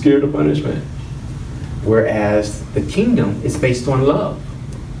punished. I'm scared of punishment. Whereas the kingdom is based on love.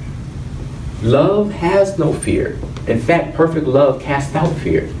 Love has no fear. In fact, perfect love casts out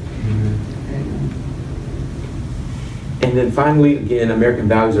fear. And then finally, again, American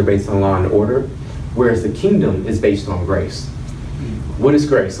values are based on law and order, whereas the kingdom is based on grace. What is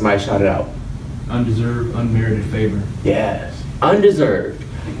grace? Somebody shout it out. Undeserved, unmerited favor. Yes, undeserved,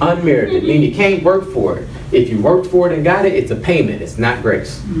 unmerited, meaning you can't work for it. If you worked for it and got it, it's a payment, it's not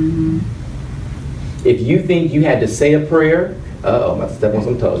grace. If you think you had to say a prayer, I'm about to step on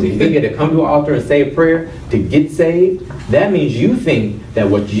some toes. If you think you had to come to an altar and say a prayer to get saved, that means you think that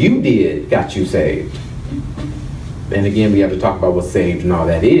what you did got you saved. And again, we have to talk about what saved and all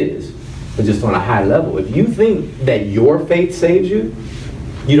that is. But just on a high level, if you think that your faith saves you,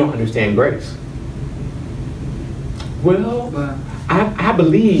 you don't understand grace. Well, I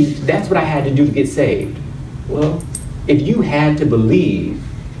believed that's what I had to do to get saved. Well, if you had to believe,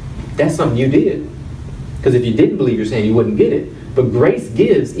 that's something you did. Because if you didn't believe, you're saying you wouldn't get it. But grace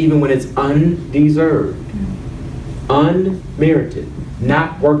gives even when it's undeserved, unmerited,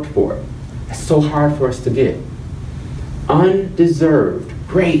 not worked for. It's so hard for us to get. Undeserved.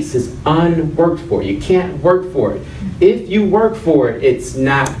 Grace is unworked for. You can't work for it. If you work for it, it's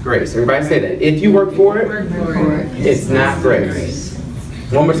not grace. Everybody say that. If you work for it, it's not grace.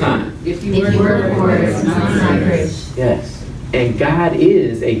 One more time. If you work for it, it's not grace. Yes. And God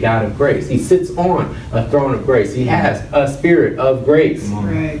is a God of grace. He sits on a throne of grace. He has a spirit of grace.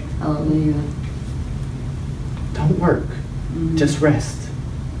 Right. Hallelujah. Don't work. Just rest.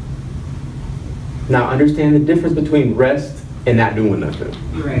 Now understand the difference between rest and not doing nothing.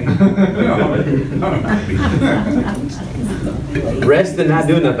 Right. Rest and not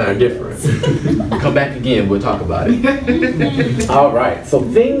doing nothing are different. Come back again, we'll talk about it. All right, so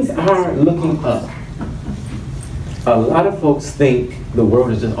things are looking up. A lot of folks think the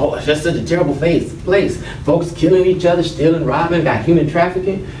world is just, oh, it's just such a terrible place. Folks killing each other, stealing, robbing, got human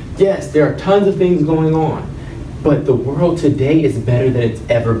trafficking. Yes, there are tons of things going on. But the world today is better than it's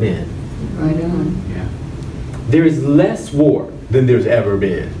ever been. Right on. Yeah. There is less war than there's ever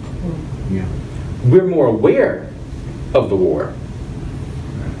been. Yeah. We're more aware of the war.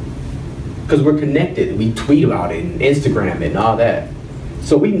 Because we're connected. We tweet about it and Instagram it and all that.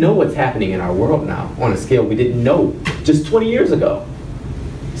 So we know what's happening in our world now on a scale we didn't know just 20 years ago.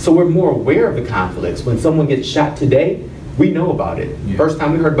 So we're more aware of the conflicts. When someone gets shot today, we know about it. Yeah. First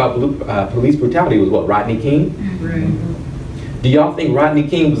time we heard about police brutality was what, Rodney King? Right. Do y'all think Rodney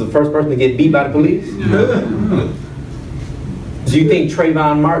King was the first person to get beat by the police? No. Do you think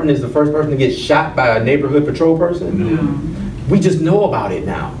Trayvon Martin is the first person to get shot by a neighborhood patrol person? No. We just know about it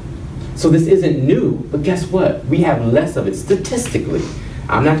now. So this isn't new, but guess what? We have less of it statistically.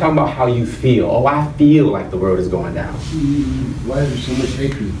 I'm not talking about how you feel. Oh, I feel like the world is going down. Why is there so much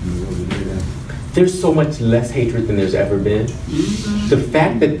hatred in the world today then? There's so much less hatred than there's ever been. The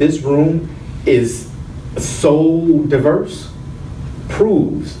fact that this room is so diverse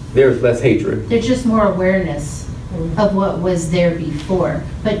proves there's less hatred. There's just more awareness of what was there before.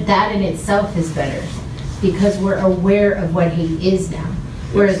 But that in itself is better because we're aware of what he is now.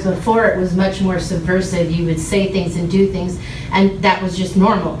 Whereas before it was much more subversive. You would say things and do things and that was just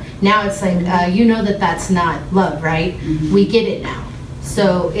normal. Now it's like, you know that that's not love, right? We get it now.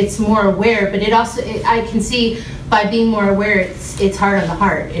 So it's more aware, but it also, I can see by being more aware, it's hard on the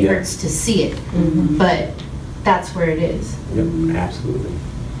heart. It hurts to see it, but that's where it is. Yep, absolutely.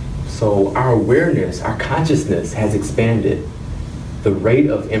 So our awareness, our consciousness has expanded. The rate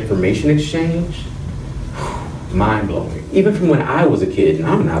of information exchange, mind-blowing. Even from when I was a kid, and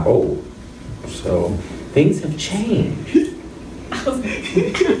I'm not old. So things have changed. What did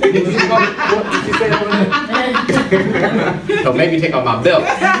you say over there? So maybe take off my belt.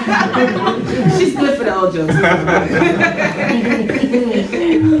 She's good for the old jokes.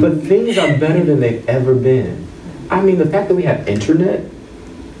 But things are better than they've ever been. I mean, the fact that we have internet,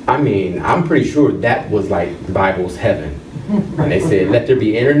 I mean, I'm pretty sure that was like the Bible's heaven. When they said, let there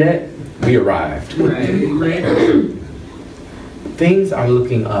be internet, we arrived. Right. Things are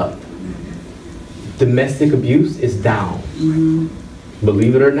looking up. Domestic abuse is down.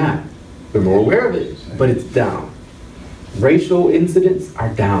 Believe it or not. We're more aware of it, but it's down. Racial incidents are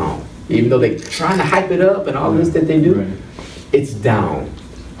down. Even though they're trying to hype it up and all this that they do, it's down.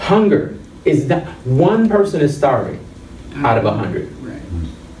 Hunger is down. 1 person is starving out of 100. Right.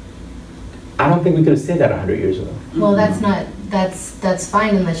 I don't think we could have said that 100 years ago. Well, that's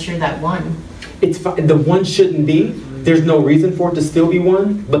fine unless you're that one. It's fine. The 1 shouldn't be. There's no reason for it to still be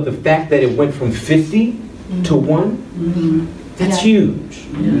 1, but the fact that it went from 50 to 1, that's huge.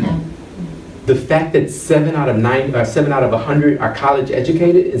 Yeah. The fact that 7 out of 100 are college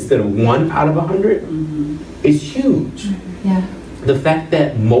educated instead of 1 out of 100 is huge. Yeah. The fact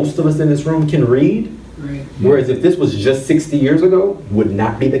that most of us in this room can read, Right. whereas if this was just 60 years ago, would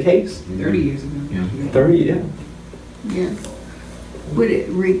not be the case. 30 years ago. Yeah. 30, yeah. Yeah.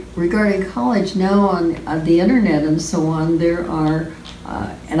 Regarding college now on the internet and so on, there are,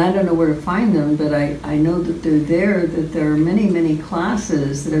 and I don't know where to find them, but I know that they're there, that there are many, many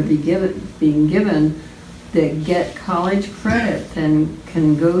classes that are being given that get college credit and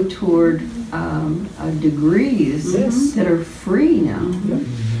can go toward degrees Yes. that are free now.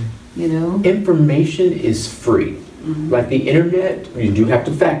 You know? Information is free. Like the internet, you do have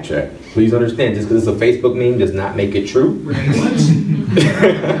to fact check. Please understand, just because it's a Facebook meme does not make it true. Blasphemy.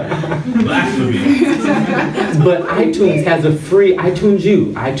 But iTunes has a free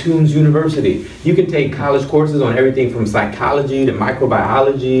iTunes University. You can take college courses on everything from psychology to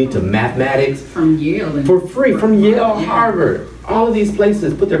microbiology to mathematics From Yale. And for free. From Yale, Harvard, all of these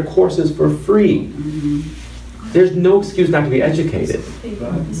places put their courses for free. There's no excuse not to be educated.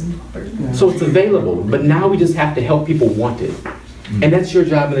 So it's available, but now we just have to help people want it. And that's your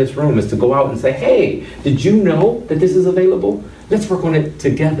job in this room, is to go out and say, hey, did you know that this is available? Let's work on it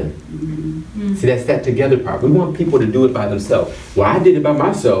together. See, that's that together part. We want people to do it by themselves. Well, I did it by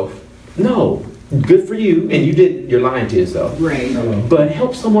myself. No, good for you, and you did, you're lying to yourself. Right. But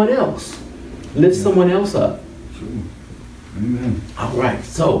help someone else. Lift someone else up. Amen. All right,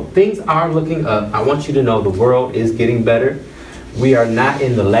 so things are looking up. I want you to know the world is getting better. We are not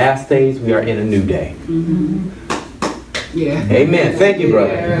in the last days, we are in a new day. Yeah. Amen. Thank you,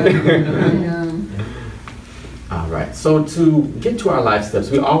 brother. Yeah. All right, so to get to our life steps,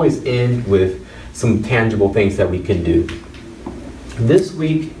 we always end with some tangible things that we can do. This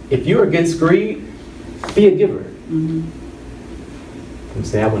week, if you're against greed, be a giver. Let me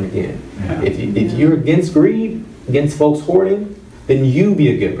say that one again. If you're against greed, against folks hoarding, then you be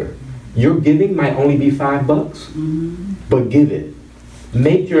a giver. Your giving might only be $5, but give it.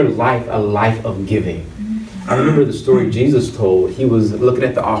 Make your life a life of giving. I remember the story Jesus told. He was looking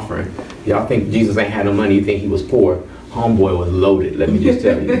at the offering. Y'all think Jesus ain't had no money, you think he was poor. Homeboy was loaded, let me just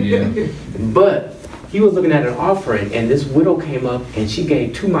tell you. Yeah. But he was looking at an offering, and this widow came up and she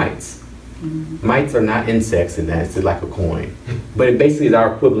gave 2 mites. Mites are not insects in that, it's like a coin. But it basically is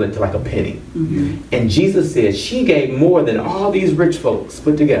our equivalent to like a penny. And Jesus said she gave more than all these rich folks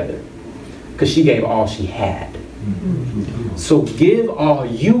put together, because she gave all she had. So give all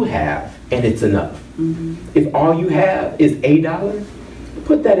you have, and it's enough. If all you have is $1,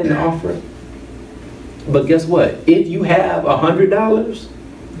 put that in the offering. But guess what? If you have $100,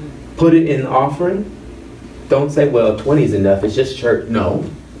 put it in the offering. Don't say, well, 20 is enough, it's just church. No.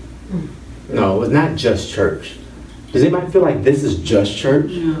 No, it's not just church. Does anybody feel like this is just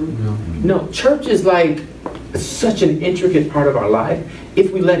church? No, church is like such an intricate part of our life,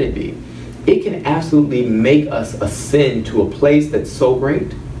 if we let it be. It can absolutely make us ascend to a place that's so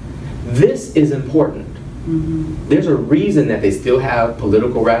great. This is important. There's a reason that they still have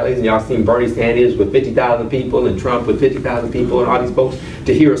political rallies, and y'all seen Bernie Sanders with 50,000 people and Trump with 50,000 people and all these folks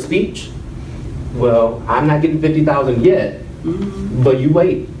to hear a speech. Well, I'm not getting 50,000 yet, but you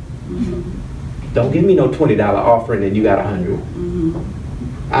wait. Don't give me no $20 offering and you got 100.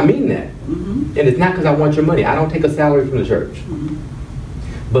 I mean that. And it's not because I want your money. I don't take a salary from the church.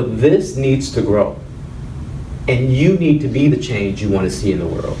 But this needs to grow. And you need to be the change you want to see in the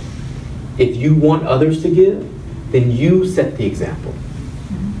world. If you want others to give, then you set the example.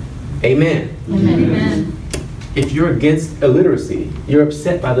 Amen. Amen. If you're against illiteracy, you're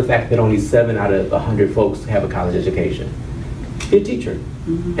upset by the fact that only 7 out of 100 folks have a college education, be a teacher.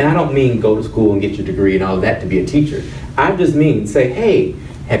 And I don't mean go to school and get your degree and all of that to be a teacher. I just mean say, hey,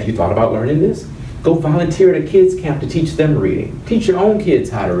 have you thought about learning this? Go volunteer at a kids camp to teach them reading. Teach your own kids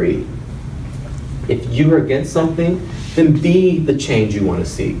how to read. If you're against something, then be the change you want to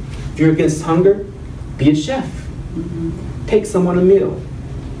see. If you're against hunger, be a chef. Take someone a meal.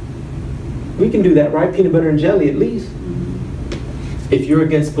 We can do that, right? Peanut butter and jelly at least. If you're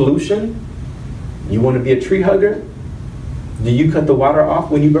against pollution, you want to be a tree hugger, do you cut the water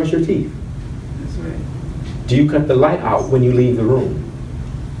off when you brush your teeth? That's right. Do you cut the light out when you leave the room?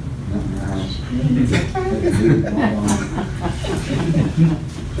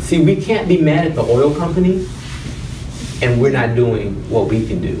 See, we can't be mad at the oil company and we're not doing what we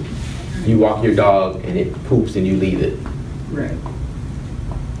can do. You walk your dog and it poops and you leave it. Right.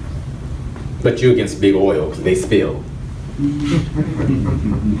 But you're against big oil because they spill.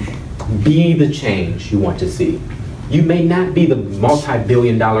 Be the change you want to see. You may not be the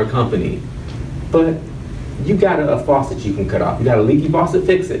multi-billion-dollar company, but you got a faucet you can cut off. You got a leaky faucet,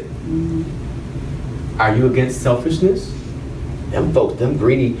 fix it. Are you against selfishness? Them folks, them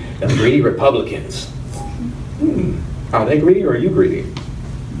greedy Republicans. Are they greedy or are you greedy?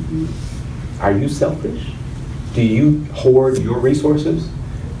 Are you selfish? Do you hoard your resources?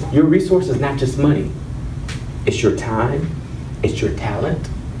 Your resource is not just money. It's your time. It's your talent.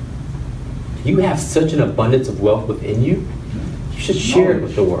 You have such an abundance of wealth within you. You should share it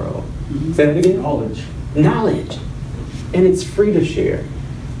with the world. Say that again? Knowledge. Knowledge. And it's free to share.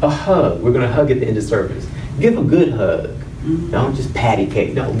 A hug. We're going to hug at the end of service. Give a good hug. Don't just patty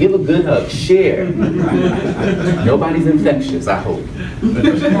cake. No, give a good hug. Share. Nobody's infectious, I hope.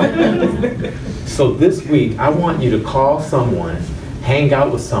 So this week, I want you to call someone, hang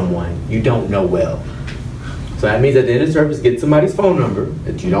out with someone you don't know well. So that means at the end of service, get somebody's phone number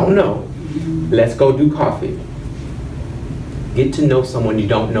that you don't know. Let's go do coffee. Get to know someone you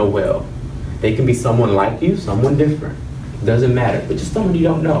don't know well. They can be someone like you, someone different. Doesn't matter, but just someone you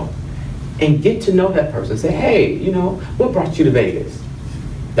don't know. And get to know that person. Say, hey, you know, what brought you to Vegas?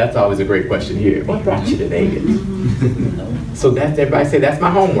 That's always a great question here. What brought you to Vegas? So that's, everybody say, that's my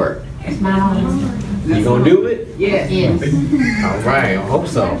homework. It's my homework. You gonna do it? Yes. Yes. All right, I hope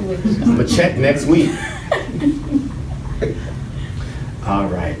so. I'm gonna check next week. All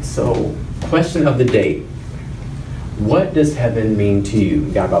right, so question of the day. What does heaven mean to you?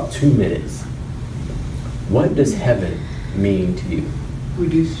 We got about 2 minutes. What does heaven mean to you?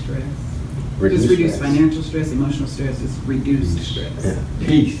 Reduce stress. Just reduce financial stress, emotional stress, it's reduced stress. Yeah.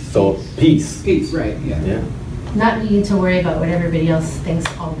 Peace. So peace. Peace, right, yeah. Yeah. Not needing to worry about what everybody else thinks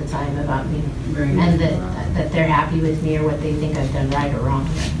all the time about me. Right. And that they're happy with me or what they think I've done right or wrong.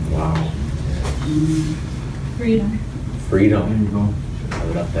 Wow. Freedom. Freedom. There you go. I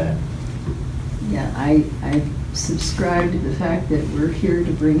love that. Yeah, I subscribe to the fact that we're here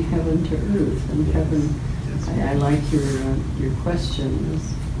to bring heaven to earth, and heaven, I like your question,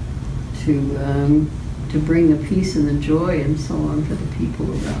 is to bring the peace and the joy and so on to the people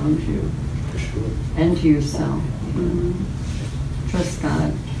around you. For sure. And to yourself. Trust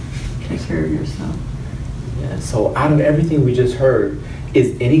God. Take care of yourself. Yeah. So out of everything we just heard,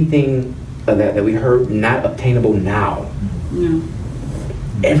 is anything that we heard not obtainable now? No.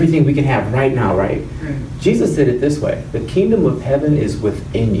 Everything we can have right now, right? Right. Jesus said it this way: the kingdom of heaven is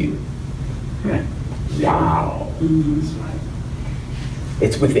within you. Right. Wow. Mm-hmm.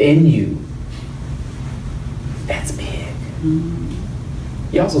 It's within you. That's big. Mm-hmm.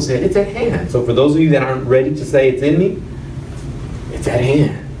 He also said it's at hand. So for those of you that aren't ready to say it's in me, it's at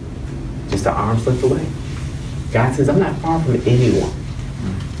hand. Just an arm's length away. God says, I'm not far from anyone.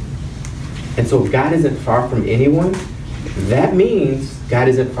 And so if God isn't far from anyone, that means God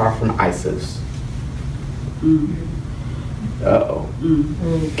isn't far from ISIS. Uh-oh.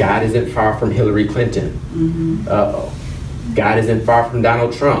 God isn't far from Hillary Clinton. Uh-oh. God isn't far from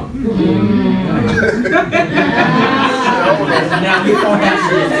Donald Trump. Now we don't have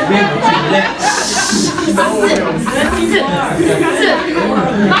to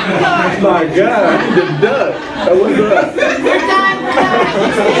My God, I need to duck. What's up?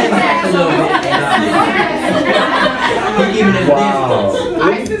 Wow.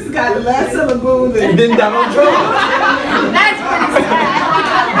 ISIS got less of a boo than Donald Trump. That's pretty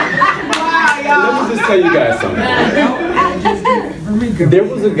sad. Let me just tell you guys something. There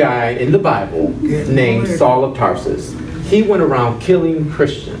was a guy in the Bible named Saul of Tarsus. He went around killing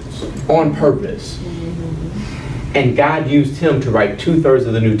Christians on purpose. And God used him to write 2/3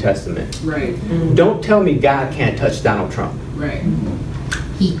 of the New Testament. right, Don't tell me God can't touch Donald Trump. right.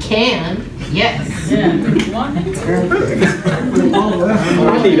 He can, yes. I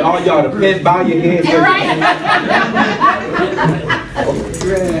need all y'all to bow your heads.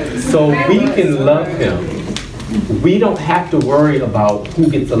 So we can love him. We don't have to worry about who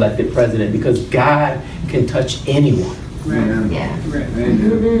gets elected president because God can touch anyone. Right. Yeah. Right.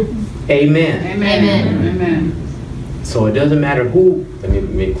 Amen. Amen. Amen. So it doesn't matter who, let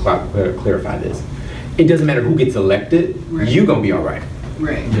me clarify this. It doesn't matter who gets elected, Right. you're going to be all right.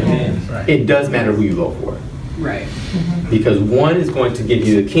 Right. It does matter who you vote for. Right. Because one is going to give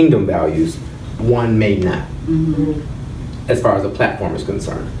you the kingdom values, one may not, as far as the platform is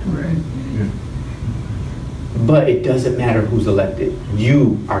concerned. Right. But it doesn't matter who's elected.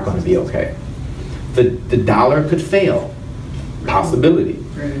 You are going to be okay. The dollar could fail, possibility,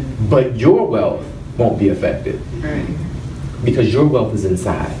 Right. but your wealth won't be affected Right. because your wealth is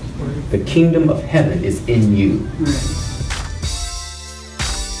inside. The kingdom of heaven is in you. Right.